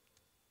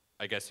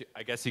 I guess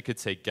you could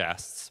say,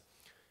 guests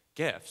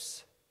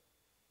gifts.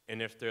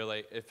 And if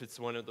it's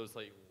one of those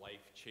like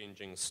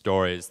life-changing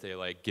stories, they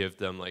like give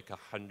them like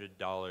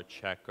 $100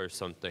 check or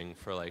something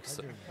for like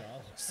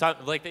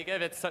they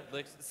give it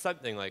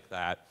something like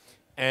that.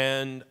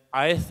 And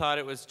I thought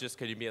it was just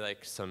going to be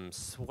like some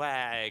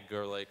swag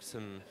or like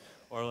some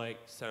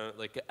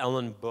like an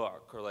Ellen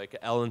book or like an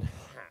Ellen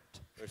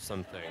hat or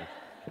something,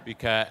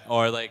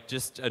 or like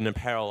just an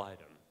apparel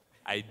item.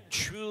 I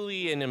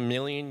truly, in a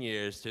million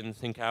years, didn't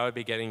think I would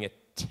be getting a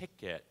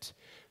ticket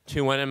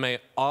to one of my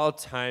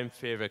all-time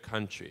favorite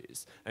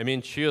countries. I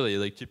mean, truly,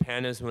 like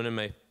Japan is one of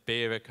my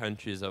favorite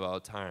countries of all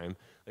time.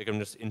 Like I'm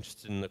just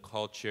interested in the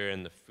culture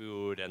and the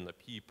food and the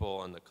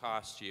people and the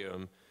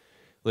costume.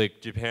 Like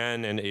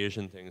Japan and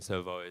Asian things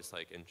have always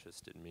like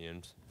interested me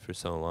for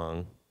so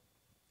long.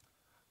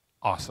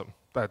 Awesome.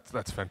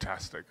 That's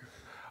fantastic.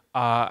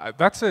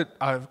 That's it.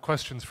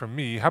 Questions from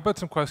me. How about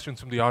some questions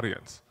from the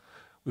audience?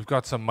 We've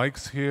got some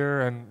mics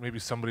here and maybe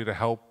somebody to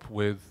help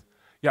with.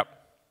 Yep.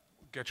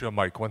 Get you a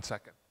mic. 1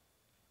 second.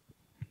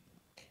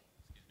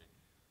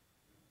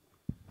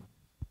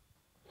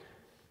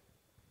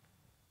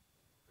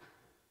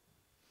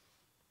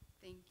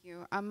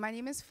 My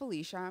name is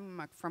Felicia.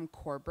 I'm from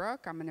Corbrook.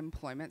 I'm an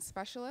employment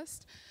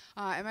specialist.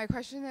 And my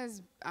question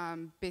is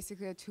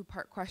basically a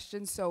two-part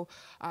question. So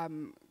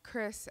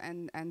Chris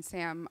and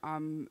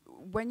Sam,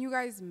 when you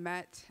guys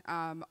met,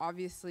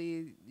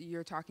 obviously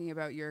you're talking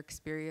about your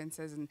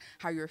experiences and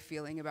how you're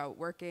feeling about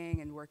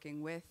working and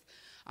working with.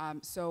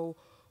 So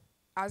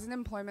as an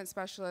employment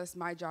specialist,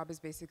 my job is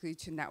basically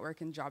to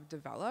network and job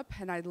develop.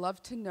 And I'd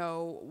love to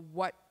know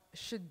what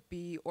should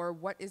be or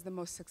what is the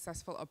most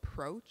successful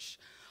approach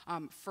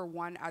for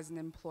one as an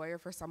employer,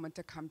 for someone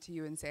to come to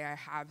you and say, I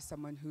have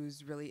someone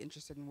who's really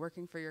interested in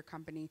working for your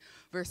company,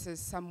 versus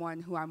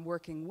someone who I'm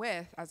working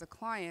with as a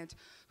client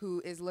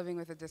who is living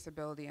with a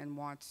disability and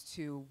wants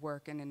to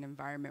work in an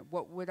environment.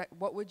 What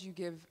would you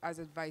give as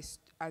advice,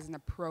 as an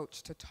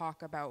approach to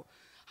talk about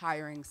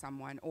hiring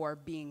someone or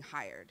being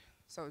hired?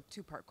 So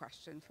two-part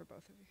question for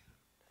both of you.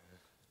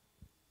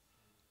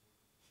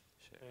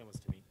 That was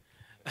to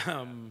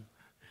me.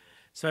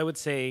 So I would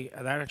say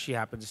that actually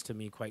happens to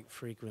me quite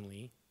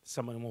frequently.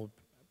 Someone will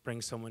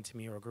bring someone to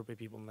me or a group of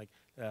people, and like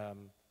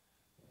one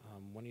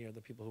of the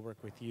other people who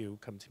work with you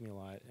come to me a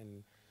lot,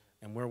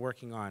 and we're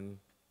working on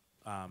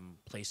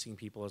placing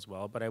people as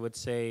well. But I would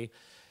say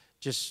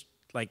just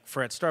like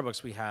at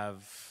Starbucks, we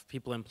have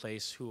people in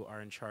place who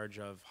are in charge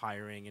of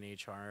hiring and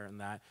HR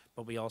and that,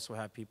 but we also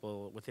have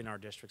people within our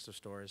districts of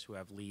stores who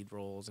have lead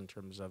roles in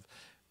terms of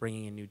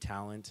bringing in new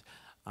talent.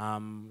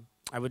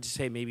 I would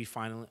say maybe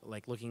finally,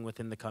 like looking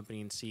within the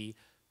company and see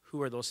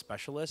who are those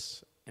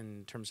specialists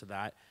in terms of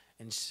that,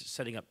 and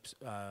setting up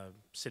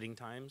sitting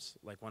times,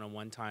 like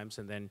one-on-one times,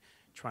 and then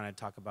trying to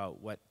talk about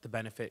what the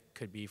benefit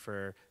could be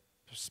for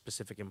a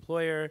specific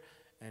employer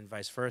and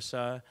vice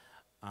versa.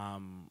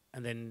 And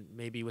then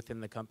maybe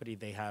within the company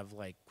they have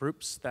like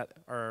groups that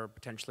are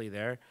potentially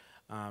there.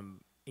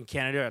 In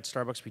Canada at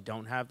Starbucks we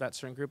don't have that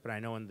certain group, but I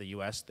know in the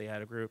US they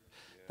had a group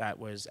that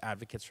was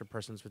advocates for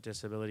persons with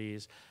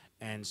disabilities.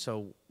 And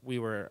so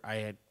I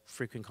had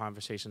frequent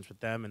conversations with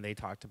them, and they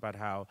talked about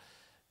how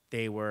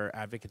they were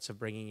advocates of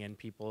bringing in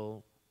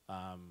people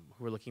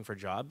who were looking for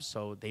jobs,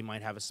 so they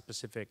might have a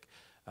specific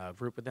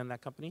group within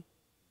that company.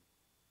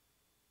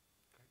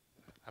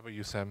 How about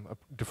you, Sam? A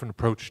different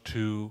approach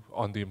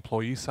on the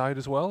employee side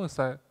as well? Is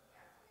that?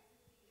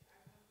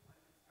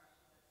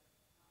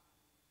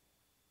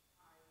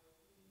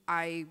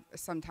 I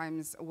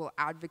sometimes will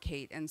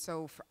advocate, and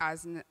so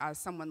as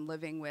someone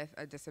living with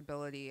a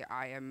disability,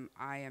 I'm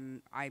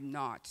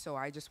not. So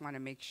I just want to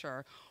make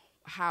sure,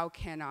 how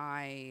can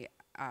I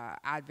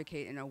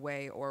advocate in a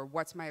way, or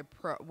what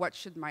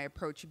should my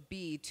approach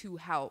be to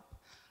help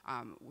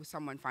with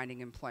someone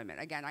finding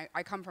employment? Again,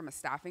 I come from a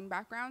staffing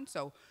background,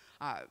 so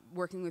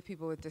working with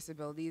people with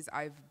disabilities,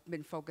 I've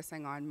been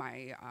focusing on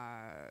my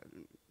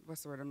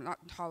what's the word? Not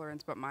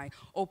tolerance, but my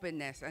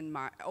openness and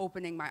my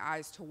opening my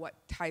eyes to what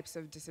types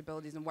of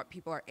disabilities and what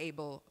people are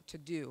able to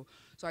do.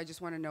 So I just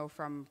want to know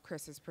from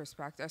Chris's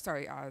perspective,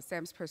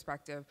 Sam's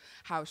perspective,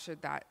 how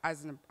should that,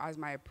 as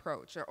my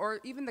approach, or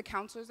even the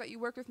counselors that you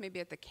work with, maybe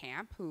at the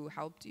camp, who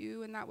helped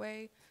you in that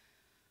way?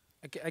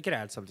 I could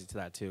add something to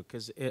that too,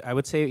 because I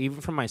would say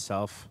even for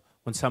myself,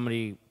 when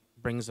somebody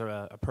brings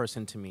a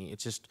person to me,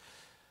 it's just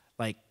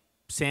like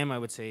Sam, I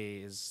would say,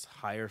 is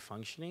higher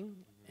functioning,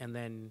 and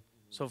then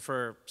so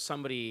for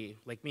somebody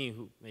like me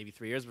who maybe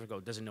 3 years ago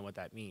doesn't know what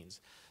that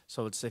means,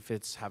 so if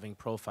it's having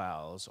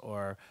profiles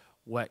or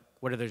what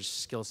are their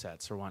skill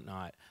sets or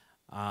whatnot,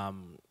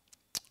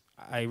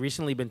 I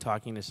recently been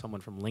talking to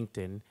someone from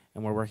LinkedIn,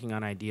 and we're working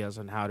on ideas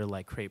on how to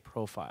like create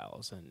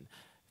profiles and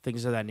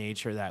things of that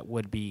nature that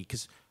would be,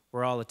 because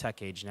we're all a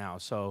tech age now,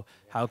 so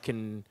how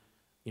can,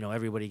 you know,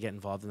 everybody get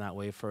involved in that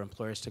way for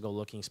employers to go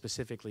looking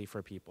specifically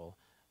for people.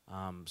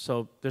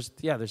 So there's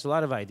a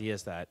lot of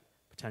ideas that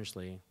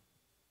potentially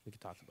we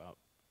could talk about.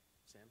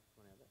 Sam,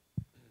 you want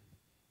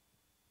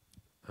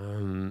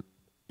to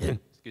add that?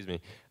 Excuse me.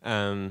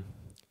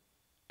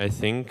 I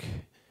think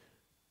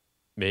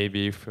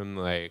maybe from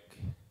like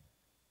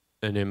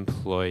an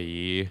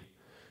employee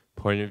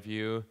point of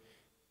view,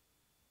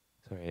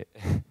 sorry,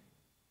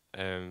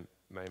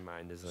 my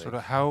mind is like. Sort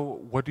of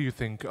what do you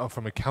think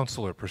from a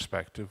counselor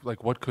perspective?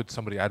 Like what could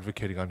somebody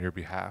advocating on your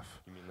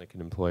behalf? You mean like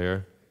an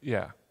employer?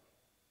 Yeah.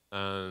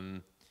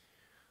 I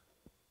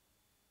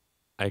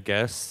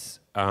guess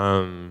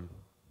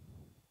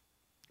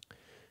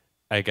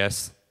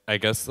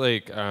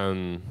like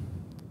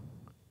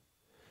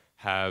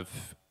have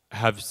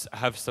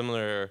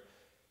similar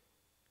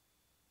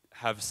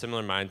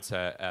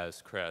mindset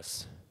as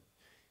Chris,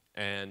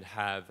 and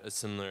have a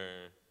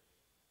similar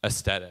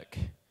aesthetic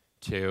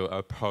to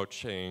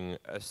approaching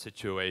a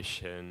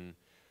situation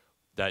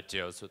that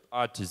deals with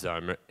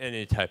autism or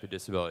any type of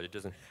disability. It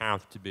doesn't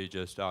have to be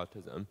just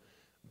autism,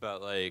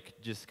 but like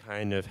just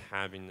kind of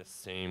having the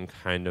same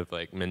kind of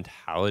like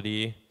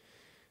mentality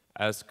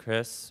as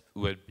Chris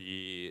would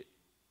be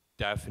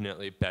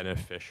definitely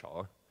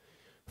beneficial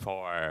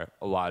for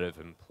a lot of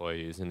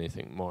employees, and I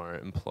think more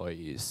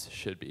employees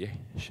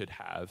should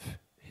have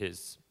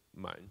his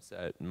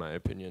mindset, in my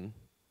opinion.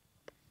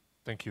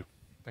 Thank you.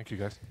 Thank you,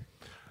 guys.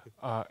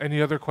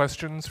 Any other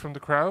questions from the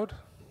crowd?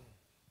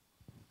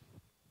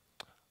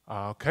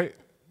 Okay.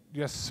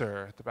 Yes,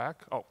 sir, at the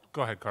back. Oh,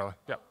 go ahead, Carla.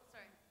 Yeah.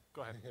 Sorry.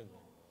 Go ahead.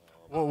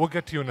 We'll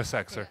get to you in a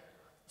sec, sir.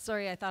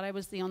 Sorry, I thought I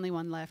was the only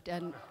one left.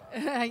 And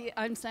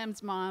I'm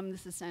Sam's mom.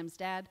 This is Sam's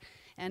dad.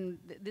 And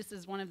this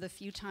is one of the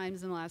few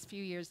times in the last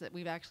few years that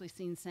we've actually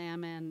seen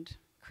Sam and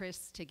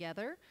Chris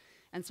together.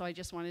 And so I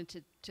just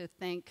wanted to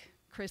thank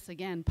Chris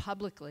again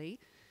publicly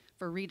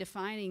for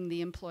redefining the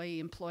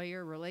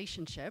employee-employer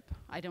relationship.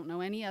 I don't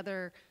know any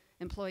other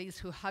employees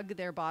who hug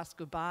their boss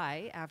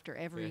goodbye after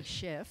every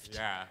shift.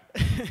 Yeah.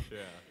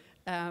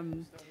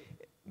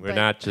 We're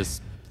not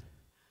just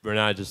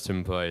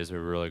employees, we're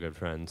really good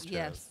friends too.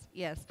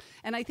 Yes.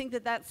 And I think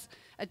that that's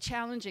a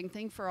challenging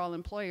thing for all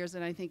employers,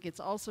 and I think it's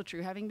also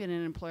true, having been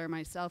an employer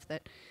myself,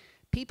 that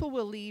people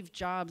will leave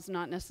jobs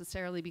not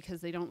necessarily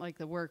because they don't like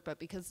the work, but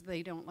because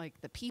they don't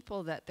like the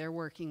people that they're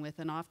working with,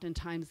 and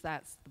oftentimes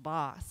that's the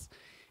boss.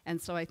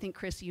 And so I think,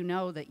 Chris, you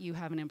know that you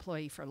have an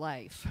employee for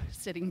life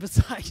sitting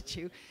beside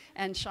you.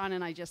 And Sean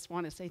and I just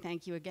want to say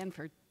thank you again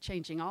for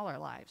changing all our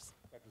lives.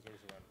 That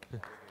deserves a round of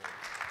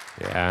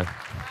applause. Yeah.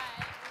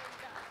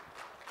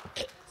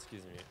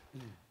 Excuse me.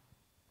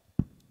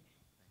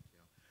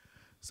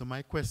 So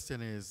my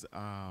question is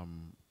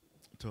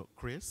to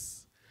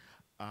Chris.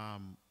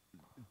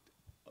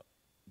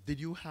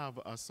 Did you have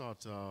a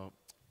sort of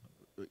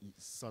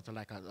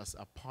like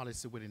a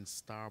policy within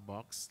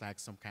Starbucks, like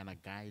some kind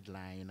of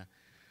guideline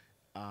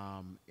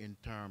in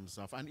terms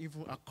of, and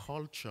even a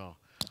culture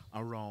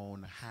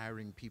around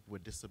hiring people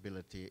with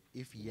disability?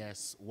 If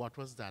yes, what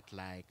was that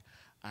like?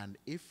 And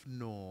if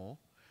no,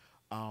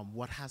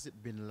 what has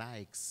it been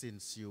like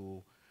since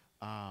you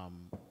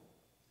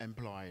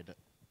employed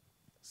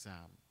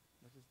Sam?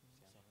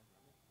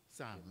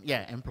 Sam.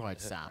 Yeah,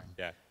 employed Sam.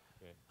 Yeah.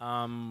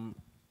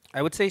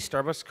 I would say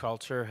Starbucks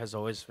culture has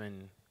always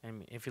been, I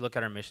mean, if you look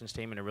at our mission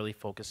statement, it really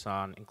focuses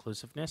on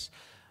inclusiveness.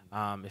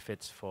 If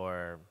it's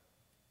for,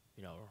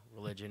 you know,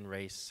 religion,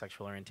 race,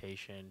 sexual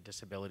orientation,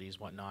 disabilities,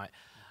 whatnot.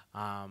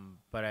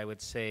 But I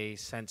would say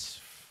since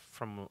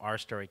from our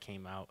story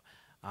came out,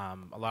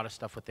 a lot of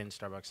stuff within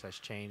Starbucks has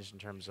changed in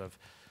terms of,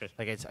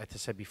 like I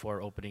said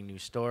before, opening new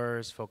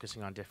stores,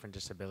 focusing on different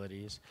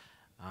disabilities.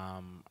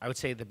 I would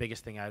say the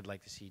biggest thing I'd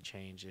like to see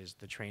change is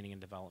the training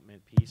and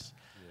development piece.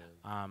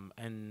 Yeah.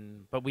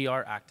 But we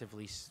are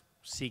actively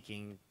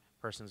seeking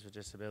persons with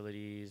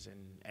disabilities and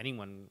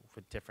anyone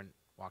with different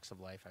walks of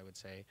life, I would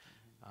say.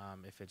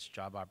 If it's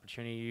job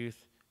opportunity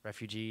youth,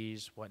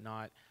 refugees,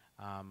 whatnot,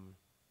 I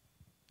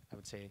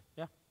would say,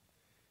 yeah.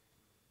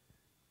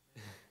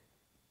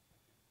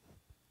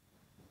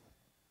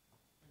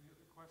 Any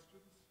other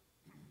questions?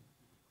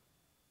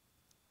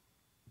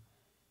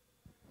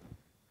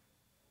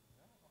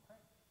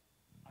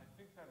 I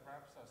think that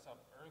wraps us up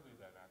early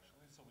then,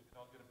 actually, so we can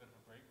all get a bit of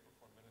a break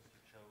before Minister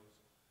Cho's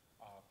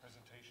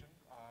presentation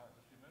in a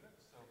few minutes.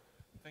 So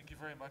thank you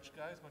very much,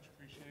 guys. Much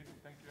appreciated.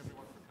 Thank you,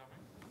 everyone, for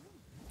coming.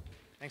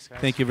 Thanks,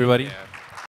 guys. Thank you, everybody. Yeah.